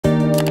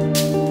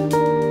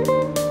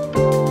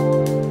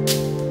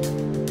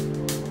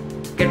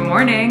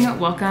morning,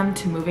 welcome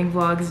to Moving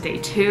Vlogs Day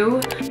 2.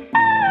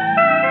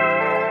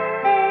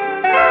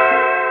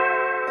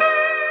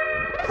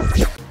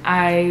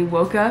 I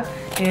woke up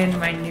in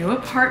my new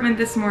apartment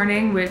this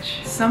morning, which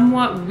is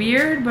somewhat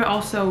weird but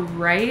also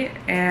right,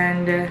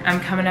 and I'm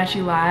coming at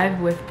you live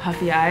with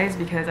puffy eyes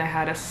because I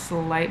had a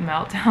slight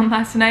meltdown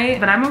last night,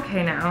 but I'm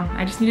okay now.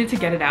 I just needed to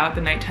get it out.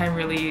 The nighttime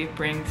really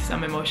brings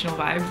some emotional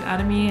vibes out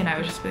of me, and I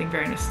was just feeling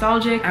very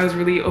nostalgic. I was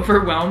really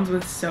overwhelmed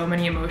with so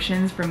many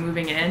emotions from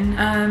moving in,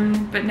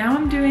 but now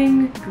I'm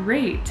doing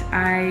great.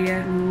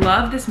 I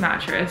love this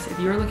mattress. If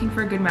you're looking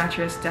for a good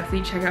mattress,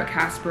 definitely check out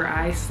Casper.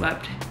 I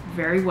slept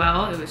very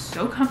well. It was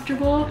so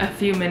comfortable. A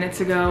few minutes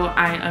ago,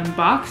 I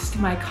unboxed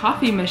my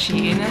coffee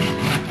machine.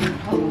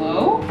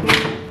 Hello?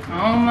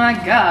 Oh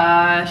my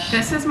gosh.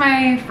 This is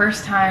my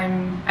first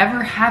time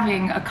ever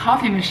having a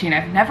coffee machine.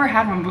 I've never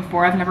had one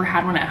before. I've never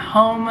had one at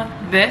home.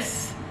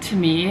 This, to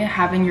me,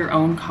 having your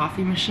own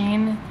coffee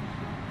machine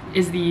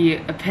is the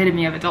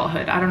epitome of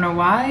adulthood. I don't know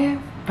why,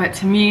 but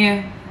to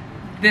me,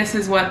 this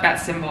is what that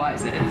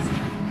symbolizes.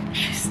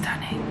 She's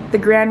stunning. The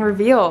grand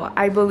reveal.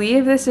 I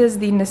believe this is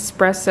the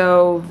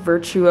Nespresso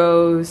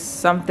Virtuo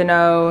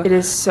something-o. It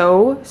is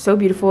so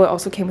beautiful. It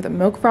also came with a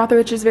milk frother,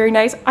 which is very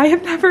nice. I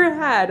have never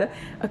had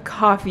a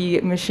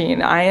coffee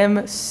machine. I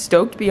am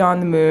stoked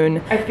beyond the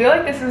moon. I feel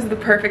like this is the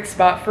perfect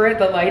spot for it.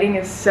 The lighting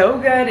is so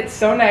good. It's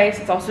so nice.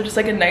 It's also just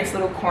like a nice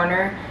little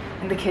corner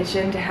in the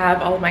kitchen to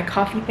have all of my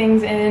coffee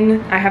things in.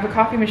 I have a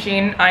coffee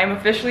machine. I am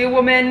officially a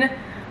woman.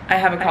 I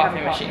have a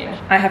coffee machine.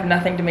 I have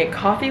nothing to make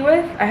coffee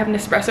with. I have an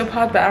espresso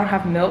pod, but I don't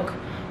have milk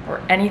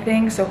or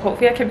anything, so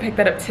hopefully I can pick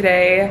that up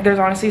today. There's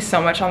honestly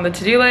so much on the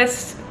to-do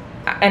list.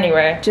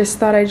 Anyway, just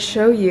thought I'd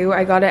show you.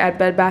 I got it at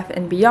Bed Bath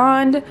 &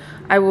 Beyond.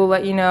 I will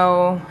let you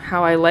know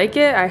how I like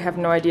it. I have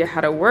no idea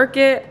how to work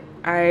it.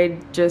 I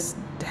just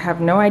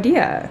have no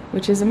idea,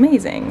 which is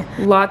amazing.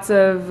 Lots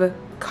of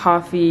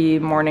coffee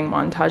morning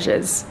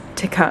montages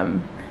to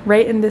come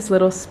right in this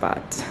little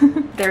spot.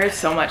 There is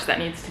so much that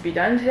needs to be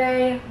done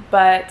today,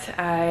 but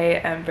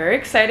I am very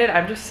excited.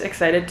 I'm just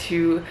excited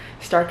to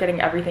start getting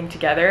everything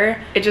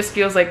together. It just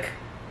feels like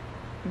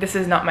this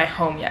is not my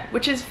home yet,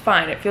 which is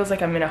fine. It feels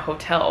like I'm in a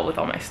hotel with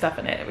all my stuff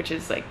in it, which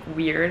is like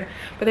weird,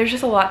 but there's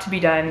just a lot to be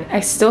done. I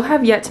still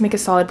have yet to make a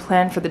solid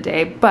plan for the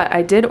day, but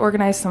I did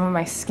organize some of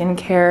my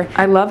skincare.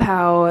 I love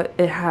how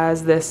it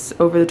has this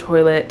over the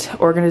toilet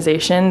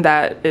organization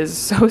that is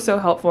so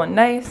helpful and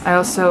nice. I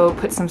also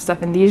put some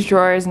stuff in these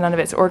drawers. None of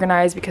it's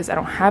organized because I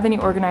don't have any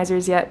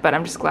organizers yet, but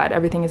I'm just glad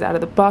everything is out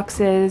of the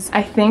boxes.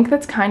 I think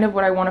that's kind of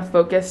what I want to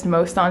focus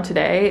most on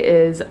today,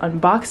 is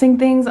unboxing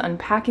things,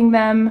 unpacking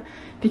them,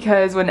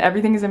 because when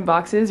everything is in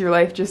boxes, your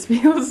life just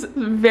feels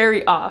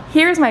very off.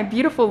 Here's my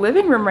beautiful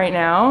living room right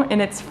now in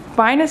its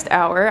finest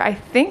hour. I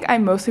think I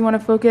mostly want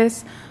to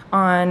focus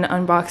on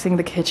unboxing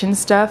the kitchen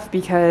stuff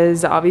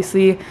because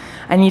obviously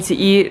I need to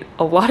eat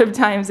a lot of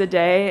times a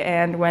day,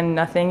 and when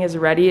nothing is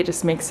ready, it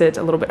just makes it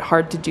a little bit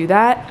hard to do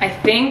that. I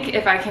think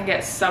if I can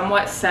get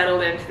somewhat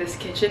settled into this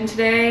kitchen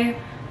today,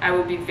 I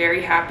will be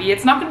very happy.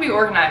 It's not gonna be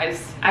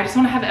organized. I just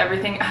wanna have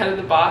everything out of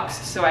the box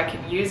so I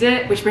can use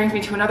it, which brings me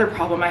to another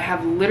problem. I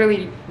have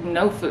literally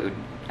no food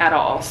at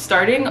all.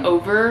 Starting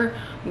over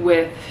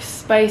with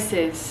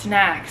spices,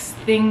 snacks,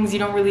 things you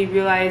don't really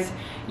realize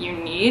you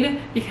need,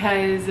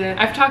 because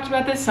I've talked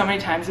about this so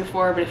many times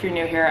before, but if you're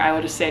new here, I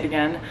will just say it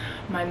again.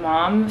 My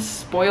mom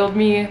spoiled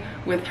me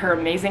with her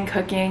amazing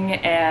cooking,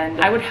 and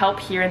I would help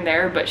here and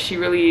there, but she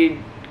really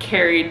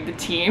carried the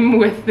team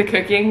with the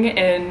cooking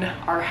in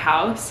our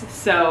house.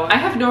 So I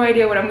have no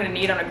idea what I'm gonna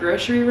need on a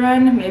grocery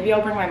run. Maybe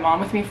I'll bring my mom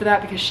with me for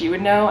that because she would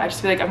know. I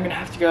just feel like I'm gonna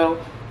have to go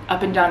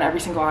up and down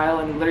every single aisle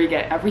and literally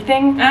get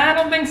everything. I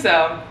don't think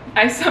so.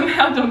 I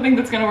somehow don't think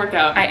that's gonna work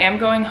out. I am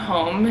going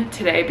home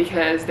today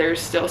because there's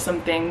still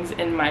some things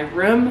in my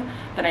room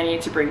that I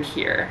need to bring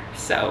here.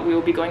 So we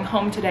will be going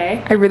home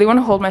today. I really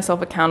wanna hold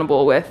myself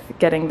accountable with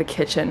getting the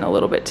kitchen a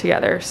little bit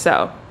together.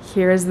 So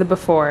here is the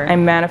before.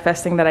 I'm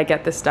manifesting that I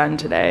get this done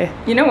today.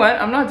 You know what?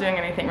 I'm not doing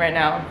anything right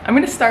now. I'm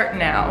gonna start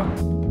now.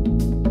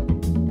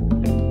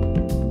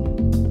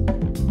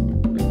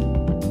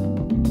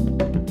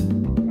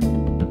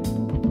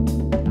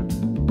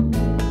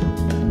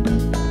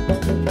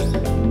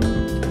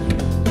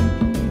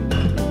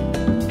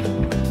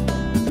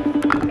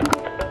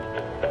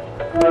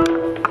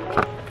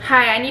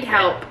 Hi, I need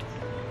help.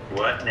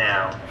 What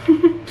now?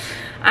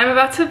 I'm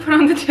about to put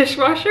on the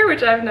dishwasher,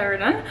 which I've never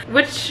done.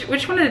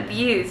 Which one of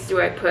these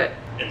do I put?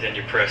 And then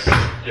you press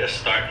just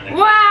start.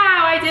 Wow,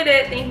 I did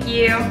it, thank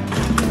you.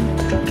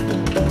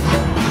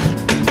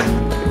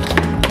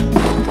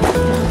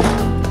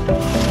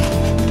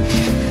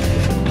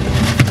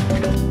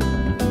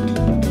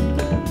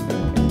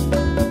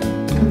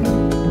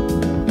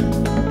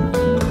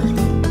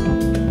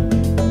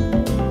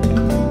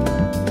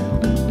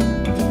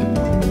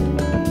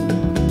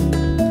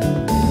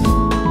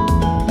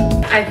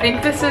 I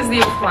think this is the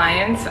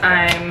appliance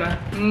I'm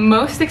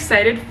most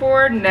excited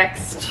for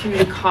next to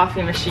the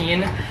coffee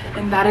machine,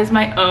 and that is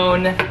my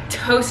own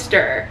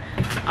toaster.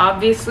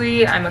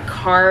 Obviously, I'm a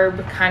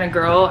carb kind of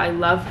girl. I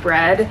love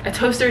bread. A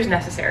toaster is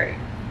necessary.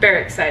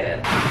 Very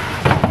excited.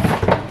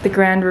 The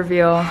grand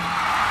reveal.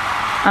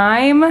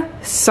 I'm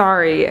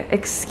sorry,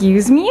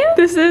 excuse me?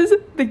 This is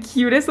the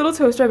cutest little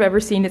toaster I've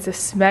ever seen. It's a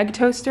Smeg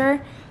toaster.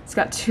 It's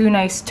got 2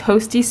 nice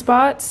toasty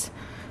spots.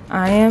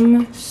 I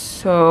am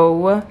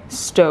so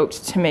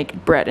stoked to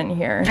make bread in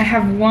here. I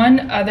have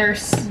one other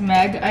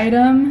Smeg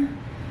item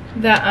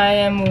that I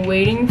am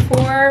waiting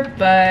for,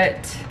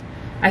 but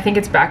I think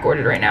it's back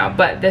ordered right now.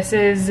 But this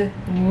is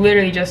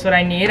literally just what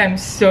I need. I'm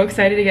so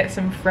excited to get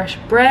some fresh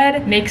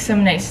bread, make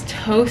some nice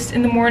toast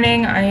in the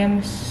morning. I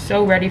am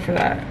so ready for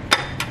that.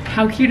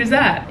 How cute is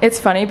that? It's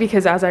funny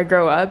because as I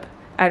grow up,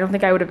 I don't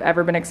think I would have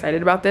ever been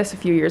excited about this a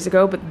few years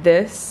ago, but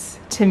this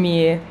to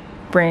me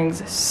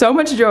brings so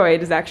much joy.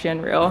 It is actually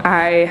unreal.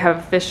 I have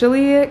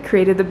officially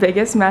created the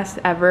biggest mess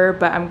ever,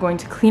 but I'm going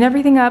to clean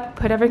everything up,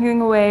 put everything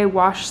away,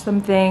 wash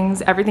some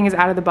things. Everything is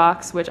out of the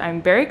box, which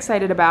I'm very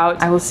excited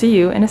about. I will see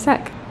you in a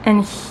sec.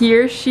 And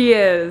here she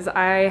is.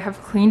 I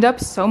have cleaned up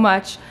so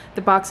much.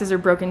 The boxes are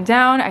broken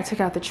down. I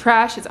took out the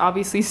trash. It's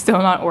obviously still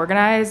not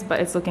organized, but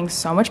it's looking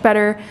so much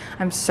better.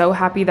 I'm so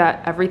happy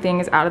that everything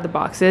is out of the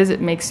boxes.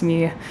 It makes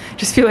me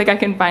just feel like I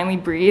can finally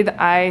breathe.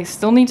 I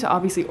still need to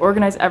obviously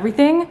organize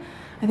everything.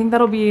 I think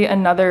that'll be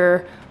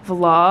another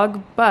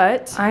vlog,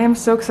 but I am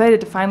so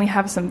excited to finally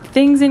have some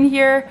things in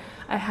here.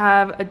 I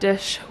have a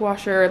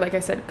dishwasher, like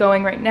I said,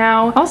 going right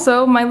now.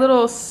 Also, my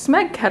little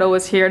Smeg kettle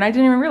was here and I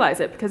didn't even realize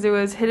it because it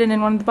was hidden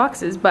in one of the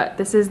boxes, but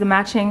this is the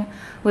matching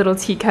little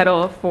tea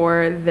kettle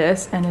for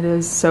this and it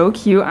is so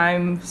cute.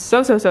 I'm so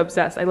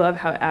obsessed. I love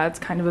how it adds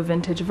kind of a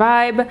vintage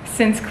vibe.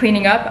 Since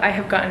cleaning up, I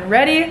have gotten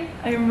ready.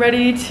 I am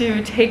ready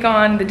to take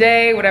on the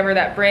day, whatever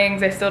that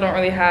brings. I still don't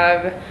really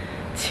have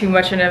too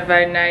much of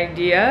an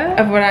idea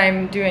of what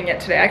I'm doing yet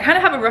today. I kind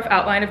of have a rough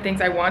outline of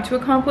things I want to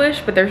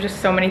accomplish, but there's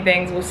just so many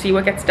things. We'll see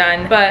what gets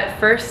done. But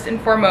first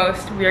and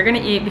foremost, we are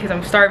gonna eat because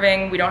I'm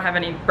starving. We don't have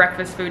any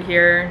breakfast food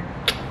here.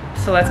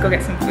 So let's go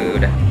get some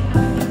food.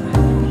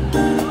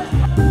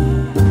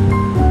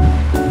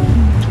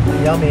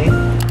 Yummy.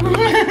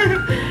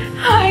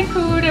 Hi,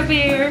 Kuda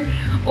Bear.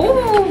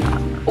 Ooh,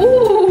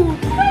 ooh.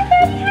 Hi,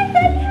 buddy, hi,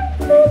 buddy, hi,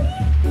 buddy.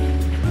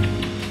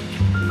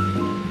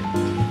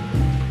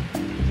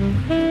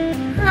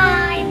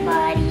 Hi,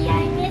 buddy,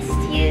 I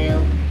missed you.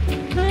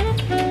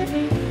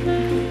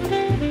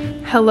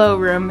 Hello,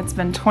 room. It's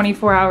been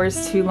 24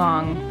 hours too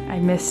long. I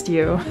missed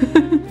you.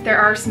 There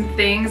are some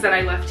things that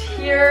I left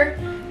here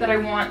that I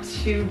want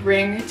to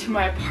bring to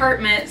my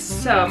apartment,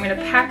 so I'm gonna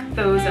pack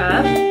those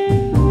up.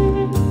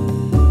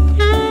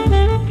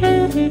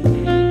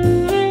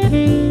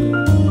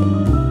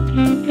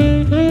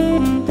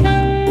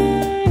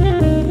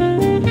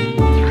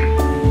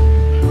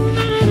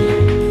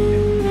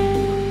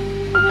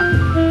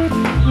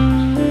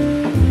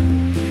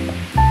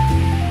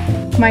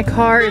 My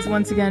car is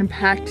once again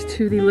packed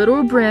to the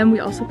literal brim. We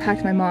also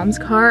packed my mom's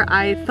car.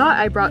 I thought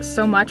I brought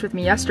so much with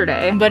me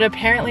yesterday, but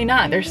apparently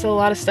not. There's still a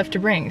lot of stuff to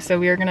bring. So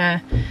we are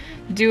gonna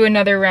do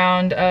another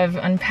round of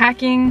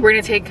unpacking. We're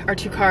gonna take our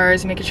 2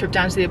 cars, make a trip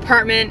down to the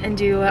apartment and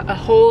do a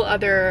whole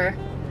other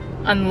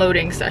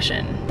unloading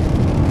session.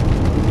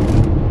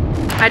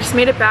 I just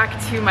made it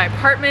back to my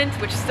apartment,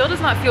 which still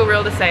does not feel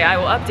real to say. I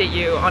will update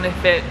you on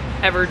if it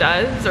ever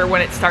does or when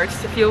it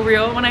starts to feel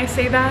real when I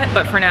say that.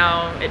 But for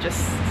now, it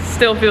just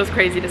still feels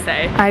crazy to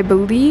say. I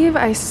believe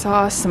I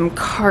saw some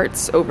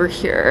carts over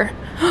here.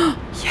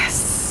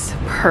 Yes,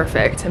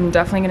 perfect. I'm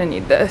definitely gonna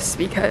need this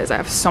because I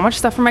have so much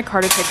stuff for my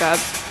car to pick up.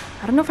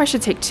 I don't know if I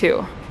should take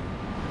 2.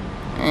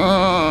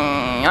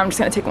 I'm just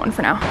gonna take 1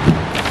 for now.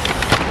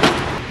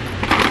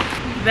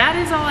 That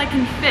is all I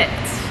can fit.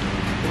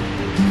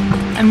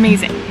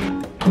 Amazing.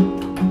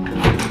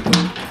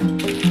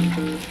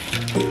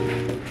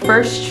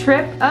 First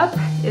trip up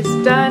is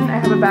done. I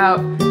have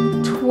about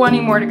 20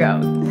 more to go.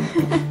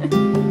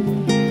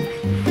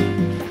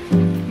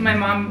 My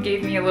mom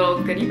gave me a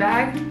little goodie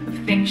bag of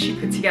things she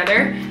put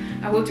together.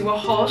 I will do a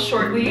haul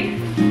shortly.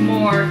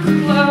 More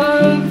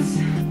clothes.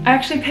 I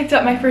actually picked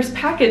up my first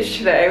package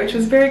today, which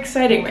was very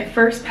exciting. My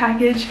first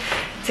package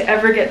to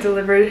ever get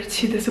delivered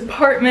to this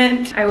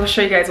apartment. I will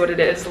show you guys what it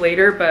is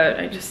later, but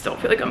I just don't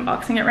feel like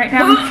unboxing it right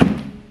now.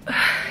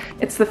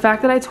 It's the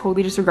fact that I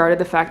totally disregarded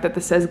the fact that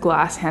this says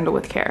glass handle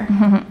with care.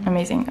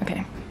 Amazing,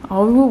 okay.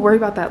 We'll worry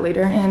about that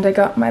later. And I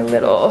got my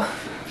little,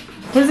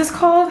 what is this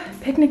called?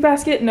 Picnic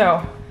basket?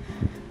 No.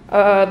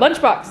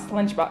 Lunchbox.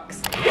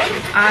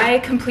 I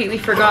completely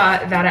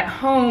forgot that at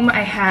home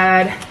I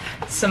had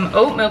some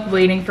oat milk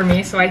waiting for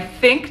me, so I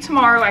think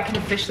tomorrow I can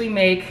officially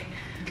make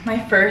my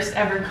first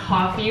ever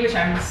coffee, which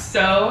I'm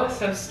so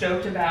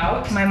stoked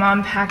about. My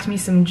mom packed me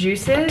some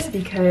juices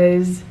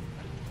because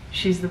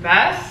she's the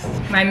best.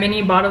 My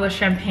mini bottle of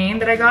champagne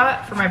that I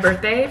got for my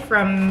birthday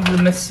from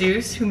the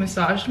masseuse who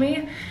massaged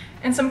me,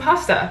 and some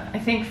pasta, I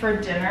think, for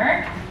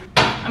dinner.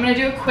 I'm gonna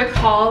do a quick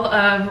haul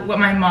of what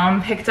my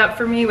mom picked up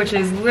for me, which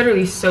is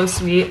literally so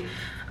sweet.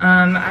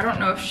 I don't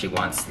know if she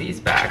wants these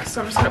back,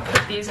 so I'm just gonna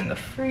put these in the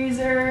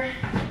freezer.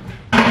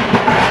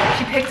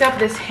 She picked up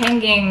this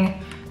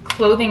hanging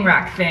clothing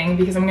rack thing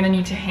because I'm gonna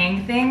need to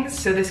hang things,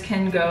 so this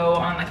can go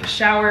on like a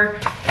shower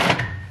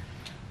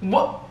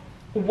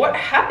What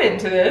happened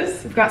to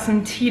this? I've got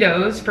some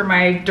Tito's for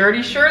my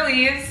dirty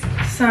Shirleys,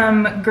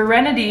 some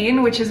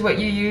grenadine, which is what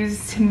you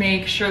use to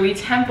make Shirley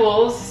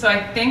temples. So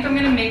I think I'm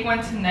gonna make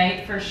one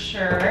tonight for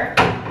sure.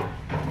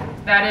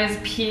 That is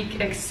peak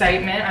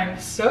excitement. I'm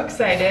so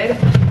excited.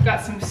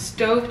 Got some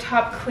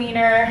stovetop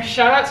cleaner.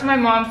 Shout out to my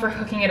mom for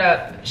hooking it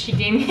up. She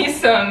gave me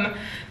some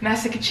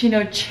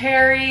Massachusetts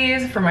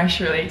cherries for my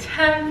Shirley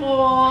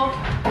temple,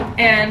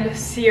 and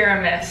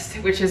Sierra Mist,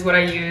 which is what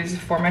I use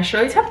for my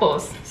Shirley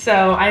temples.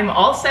 So I'm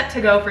all set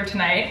to go for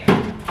tonight.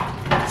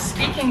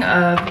 Speaking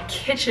of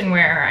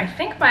kitchenware, I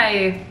think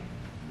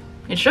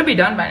it should be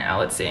done by now.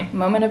 Let's see.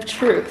 Moment of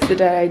truth.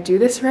 Did I do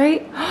this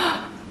right?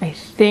 I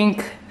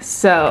think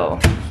so.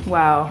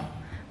 Wow.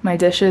 My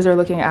dishes are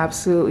looking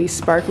absolutely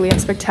sparkly and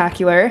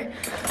spectacular.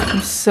 I'm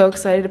so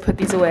excited to put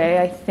these away.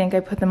 I think I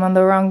put them on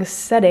the wrong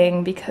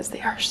setting because they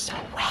are so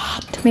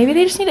wet. Maybe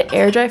they just need to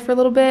air dry for a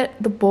little bit.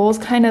 The bowl's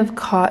kind of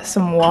caught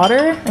some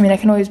water. I mean, I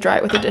can always dry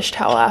it with a dish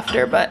towel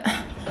after, but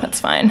that's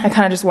fine. I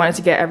kind of just wanted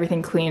to get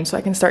everything clean so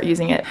I can start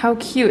using it. How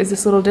cute is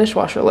this little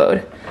dishwasher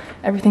load?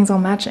 Everything's all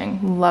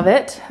matching. Love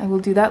it. I will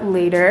do that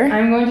later.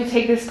 I'm going to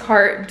take this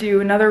cart,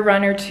 do another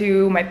run or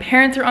two. My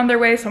parents are on their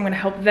way, so I'm gonna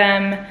help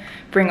them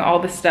bring all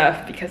the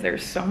stuff because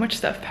there's so much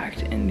stuff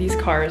packed in these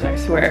cars, I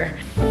swear.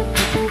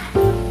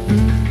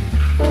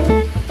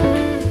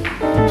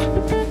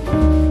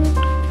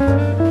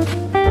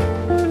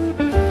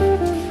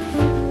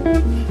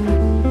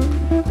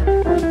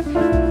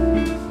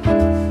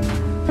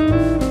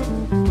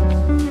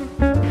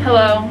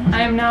 Hello,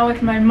 I am now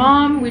with my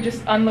mom. We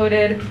just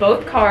unloaded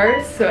both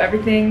cars, so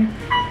everything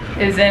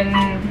is in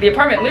the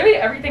apartment. Literally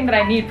everything that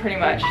I need pretty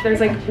much.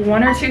 There's like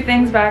one or two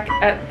things back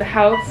at the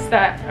house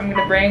that I'm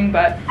gonna bring,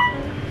 but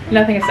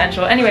nothing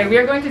essential. Anyway, we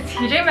are going to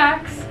TJ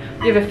Maxx.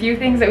 We have a few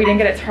things that we didn't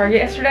get at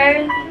Target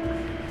yesterday.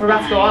 We're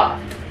about to go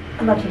off.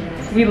 I love TJ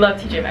Maxx. We love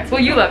TJ Maxx.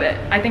 Well, you love it.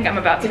 I think I'm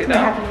about to though.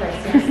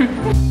 Yes.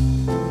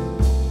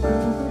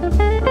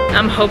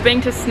 I'm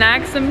hoping to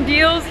snag some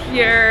deals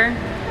here.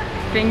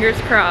 Fingers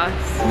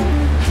crossed.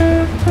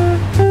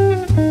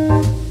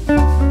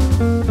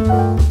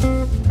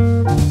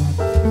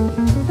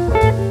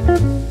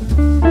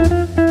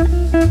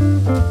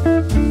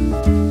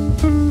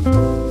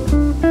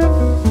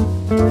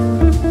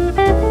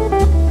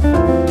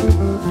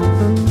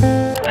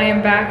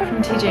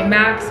 TJ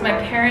Maxx. My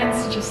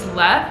parents just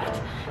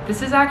left.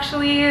 This is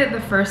actually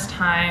the first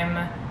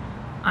time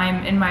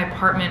I'm in my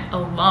apartment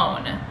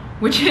alone,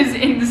 which is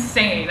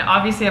insane.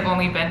 Obviously, I've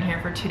only been here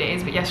for 2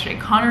 days, but yesterday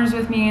Connor was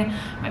with me,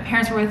 my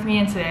parents were with me,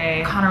 and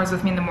today Connor was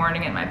with me in the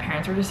morning and my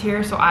parents were just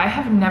here. So I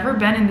have never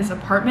been in this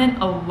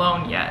apartment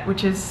alone yet,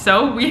 which is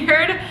so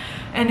weird.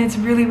 And it's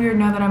really weird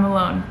now that I'm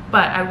alone.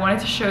 But I wanted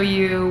to show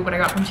you what I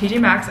got from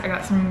TJ Maxx. I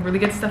got some really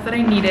good stuff that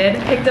I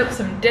needed. Picked up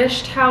some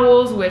dish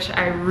towels, which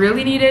I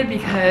really needed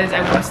because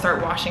I want to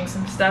start washing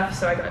some stuff.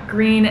 So I got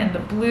green and the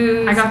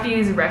blues. I got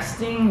these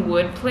resting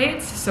wood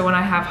plates. So when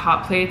I have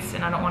hot plates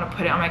and I don't want to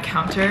put it on my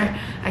counter,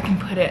 I can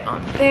put it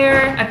on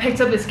there. I picked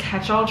up this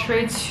catch-all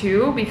tray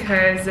too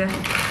because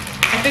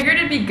I figured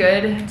it'd be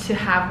good to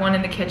have one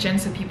in the kitchen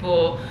so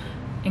people,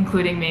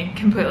 including me,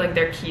 can put like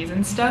their keys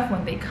and stuff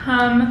when they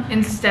come.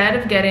 Instead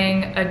of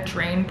getting a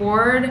drain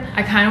board,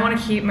 I kind of want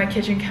to keep my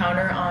kitchen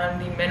counter on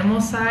the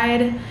minimal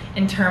side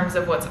in terms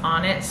of what's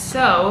on it.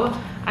 So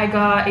I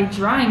got a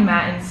drying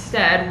mat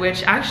instead,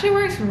 which actually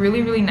works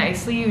really, really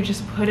nicely. You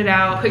just put it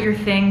out, put your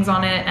things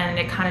on it, and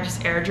it kind of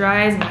just air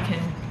dries and you can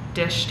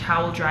dish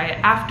towel dry it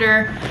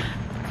after.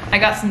 I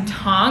got some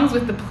tongs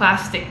with the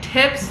plastic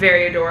tips,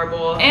 very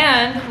adorable.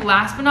 And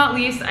last but not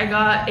least, I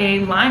got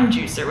a lime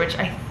juicer, which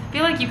I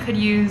feel like you could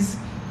use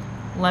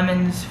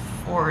lemons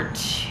for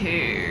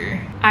too.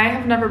 I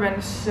have never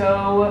been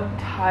so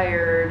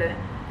tired.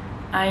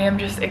 I am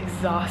just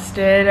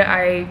exhausted.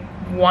 I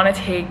want to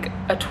take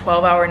a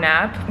 12-hour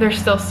nap. There's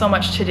still so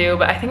much to do,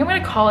 but I think I'm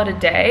gonna call it a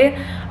day.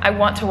 I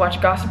want to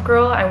watch Gossip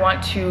Girl. I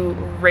want to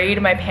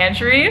raid my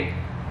pantry.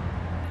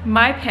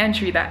 My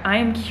pantry that I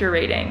am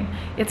curating.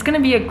 It's gonna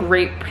be a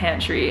great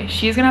pantry.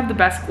 She's gonna have the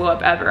best glow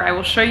up ever. I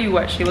will show you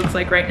what she looks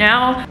like right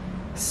now.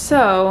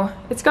 So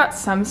it's got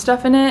some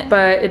stuff in it,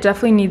 but it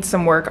definitely needs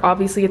some work.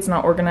 Obviously it's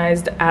not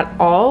organized at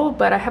all,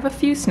 but I have a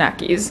few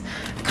snackies.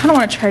 I kind of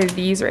want to try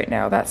these right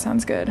now. That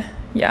sounds good.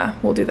 Yeah,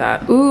 we'll do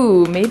that.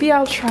 Ooh, maybe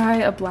I'll try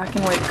a black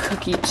and white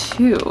cookie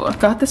too.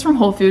 Got this from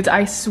Whole Foods.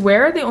 I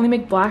swear they only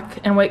make black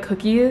and white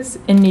cookies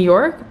in New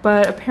York,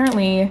 but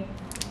apparently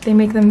they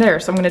make them there.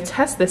 So I'm gonna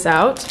test this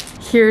out.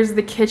 Here's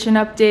the kitchen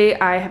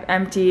update. I have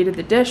emptied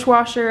the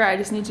dishwasher. I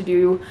just need to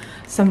do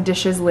some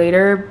dishes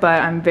later,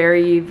 but I'm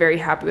very, very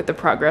happy with the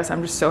progress.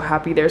 I'm just so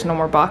happy there's no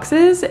more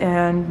boxes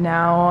and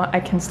now I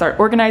can start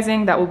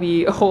organizing. That will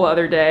be a whole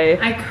other day.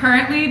 I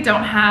currently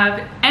don't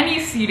have any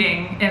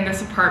seating in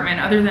this apartment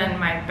other than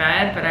my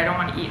bed, but I don't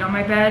want to eat on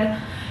my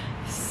bed.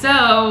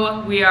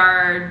 So we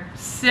are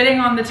sitting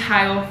on the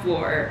tile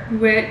floor,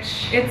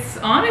 which it's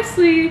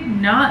honestly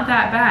not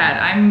that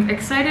bad. I'm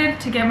excited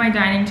to get my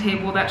dining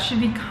table. That should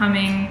be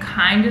coming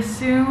kind of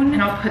soon,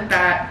 and I'll put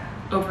that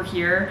over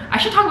here. I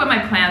should talk about my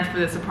plans for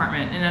this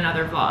apartment in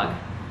another vlog.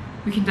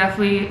 we can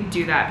definitely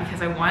do that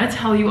because I want to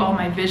tell you all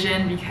my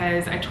vision,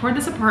 because I toured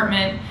this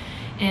apartment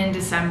in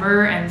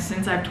December, and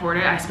since I've toured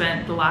it, I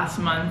spent the last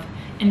month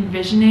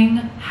envisioning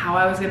how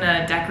I was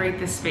gonna decorate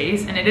this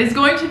space, and it is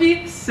going to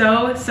be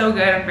so good.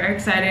 I'm very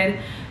excited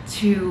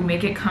to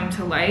make it come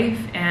to life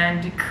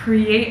and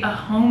create a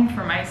home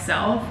for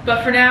myself.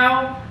 But for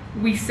now,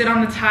 we sit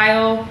on the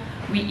tile,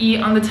 we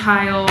eat on the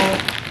tile.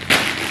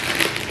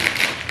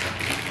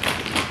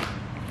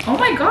 Oh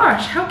my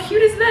gosh, how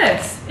cute is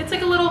this? It's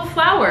like a little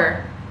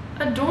flower.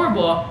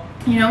 Adorable.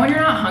 You know when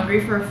you're not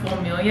hungry for a full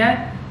meal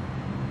yet,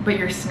 but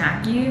you're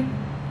snacky?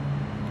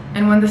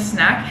 And when the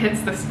snack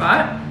hits the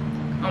spot,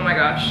 oh my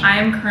gosh. I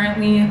am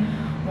currently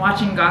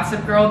watching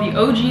Gossip Girl, the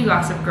OG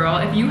Gossip Girl.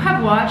 If you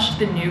have watched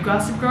the new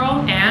Gossip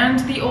Girl and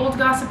the old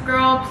Gossip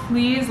Girl,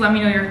 please let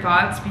me know your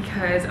thoughts,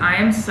 because I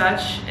am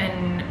such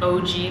an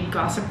OG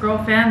Gossip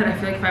Girl fan that I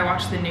feel like if I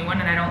watch the new one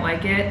and I don't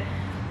like it,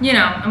 you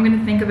know, I'm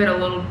gonna think of it a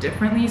little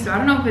differently. So I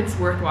don't know if it's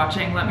worth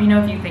watching. Let me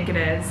know if you think it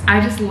is.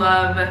 I just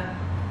love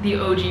the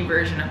OG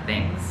version of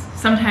things.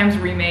 Sometimes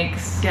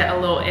remakes get a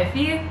little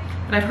iffy,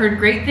 but I've heard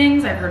great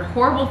things, I've heard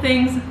horrible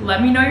things.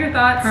 Let me know your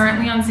thoughts.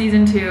 Currently on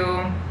season 2,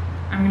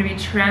 I'm gonna be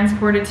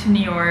transported to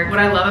New York. What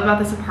I love about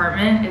this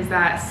apartment is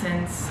that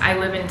since I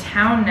live in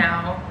town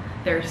now,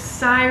 there's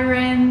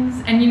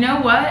sirens. And you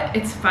know what?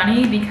 It's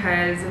funny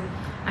because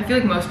I feel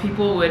like most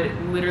people would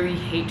literally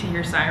hate to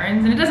hear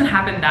sirens, and it doesn't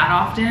happen that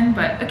often,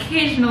 but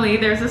occasionally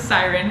there's a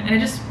siren, and it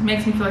just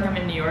makes me feel like I'm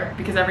in New York,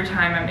 because every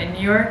time I'm in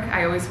New York,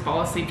 I always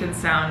fall asleep to the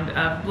sound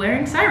of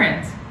blaring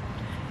sirens.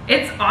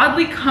 It's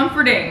oddly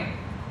comforting.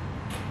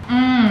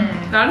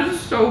 That is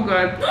so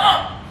good.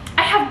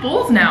 I have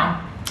bowls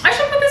now. I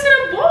should put this in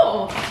a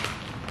bowl.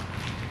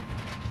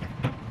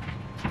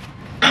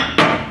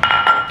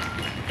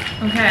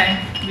 Okay,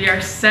 we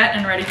are set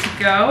and ready to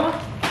go.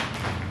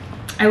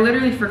 I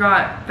literally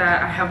forgot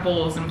that I have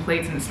bowls and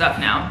plates and stuff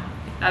now.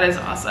 That is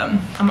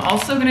awesome. I'm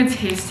also gonna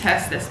taste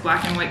test this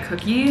black and white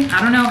cookie.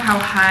 I don't know how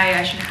high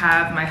I should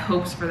have my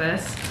hopes for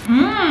this.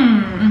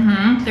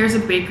 There's a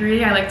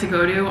bakery I like to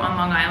go to on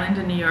Long Island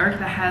in New York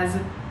that has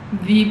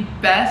the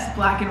best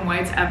black and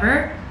whites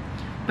ever,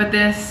 but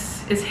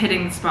this is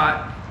hitting the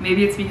spot.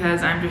 Maybe it's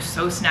because I'm just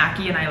so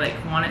snacky and I like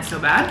want it so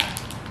bad.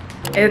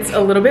 It's a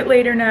little bit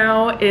later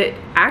now. It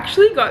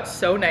actually got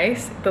so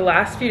nice. The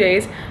last few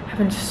days have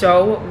been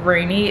so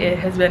rainy. It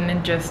has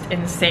been just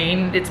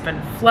insane. It's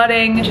been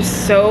flooding,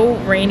 just so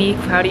rainy,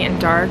 cloudy, and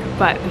dark,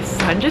 but the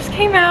sun just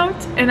came out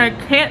and I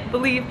can't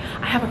believe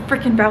I have a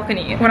freaking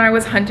balcony. When I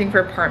was hunting for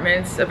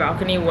apartments, a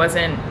balcony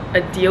wasn't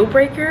a deal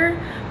breaker,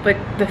 but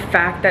the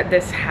fact that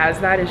this has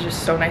that is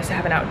just so nice to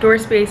have an outdoor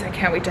space. I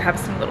can't wait to have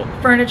some little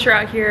furniture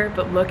out here,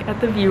 but look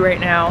at the view right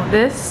now.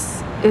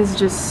 This is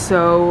just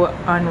so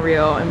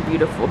unreal and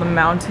beautiful. The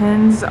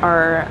mountains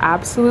are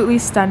absolutely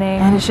stunning,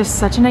 and it's just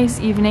such a nice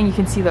evening. You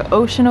can see the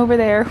ocean over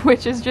there,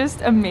 which is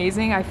just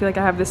amazing. I feel like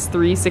I have this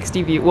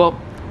 360 view, well,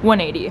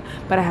 180,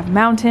 but I have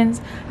mountains,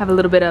 I have a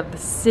little bit of the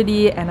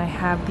city, and I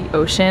have the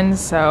ocean.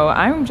 So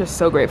I'm just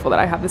so grateful that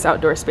I have this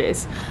outdoor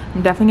space.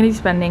 I'm definitely gonna be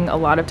spending a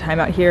lot of time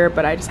out here,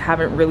 but I just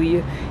haven't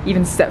really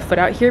even set foot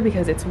out here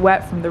because it's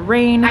wet from the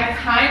rain. I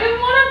kind of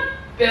wanna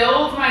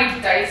build my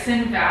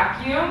Dyson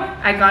vacuum.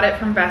 I got it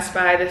from Best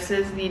Buy. This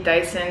is the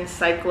Dyson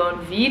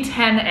Cyclone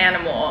V10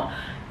 Animal.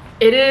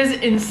 It is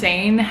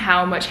insane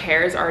how much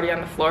hair is already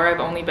on the floor.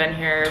 I've only been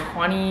here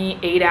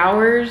 28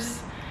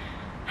 hours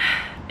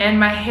and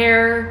my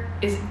hair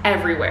is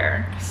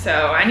everywhere. So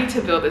I need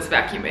to build this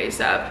vacuum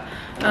ASAP.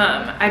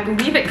 I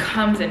believe it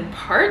comes in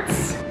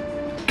parts.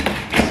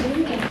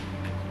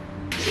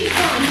 She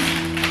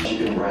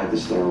can ride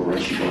this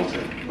thoroughbred, she built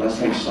it. Last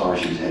time I saw her,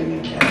 she was heading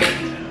in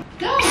Canada.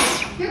 Go!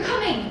 You're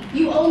coming!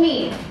 You owe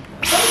me!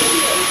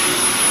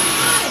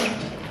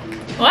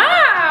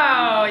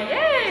 Wow!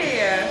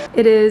 Yay!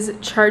 It is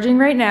charging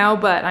right now,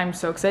 but I'm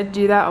so excited to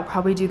do that. I'll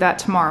probably do that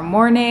tomorrow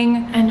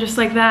morning. And just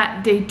like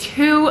that, day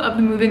 2 of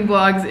the moving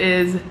vlogs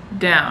is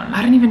down.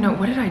 I don't even know,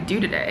 what did I do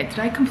today? Did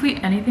I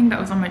complete anything that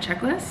was on my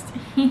checklist?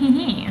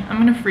 I'm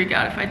gonna freak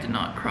out if I did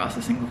not cross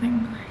a single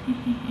thing.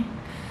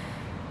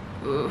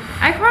 Oof.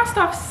 I crossed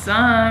off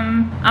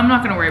some. I'm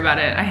not gonna worry about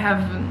it. I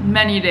have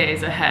many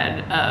days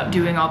ahead of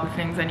doing all the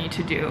things I need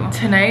to do.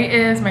 Tonight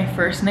is my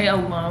first night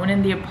alone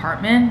in the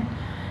apartment.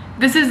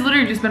 This has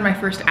literally just been my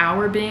first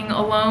hour being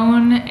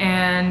alone,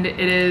 and it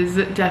is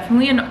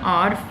definitely an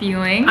odd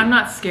feeling. I'm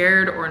not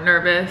scared or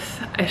nervous.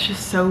 It's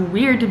just so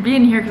weird to be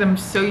in here because I'm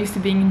so used to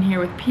being in here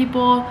with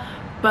people.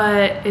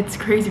 But it's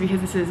crazy because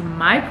this is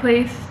my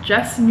place,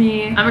 just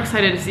me. I'm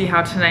excited to see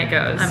how tonight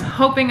goes. I'm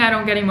hoping I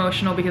don't get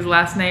emotional because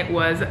last night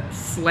was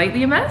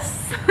slightly a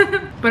mess.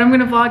 But I'm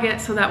gonna vlog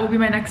it, so that will be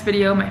my next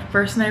video, my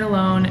first night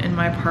alone in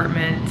my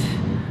apartment.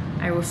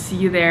 I will see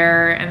you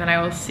there, and then I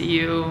will see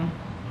you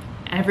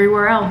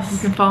everywhere else. You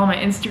can follow my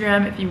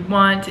Instagram if you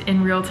want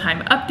in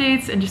real-time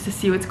updates and just to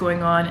see what's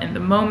going on in the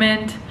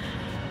moment.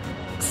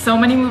 So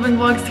many moving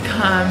vlogs to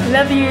come.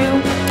 Love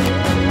you.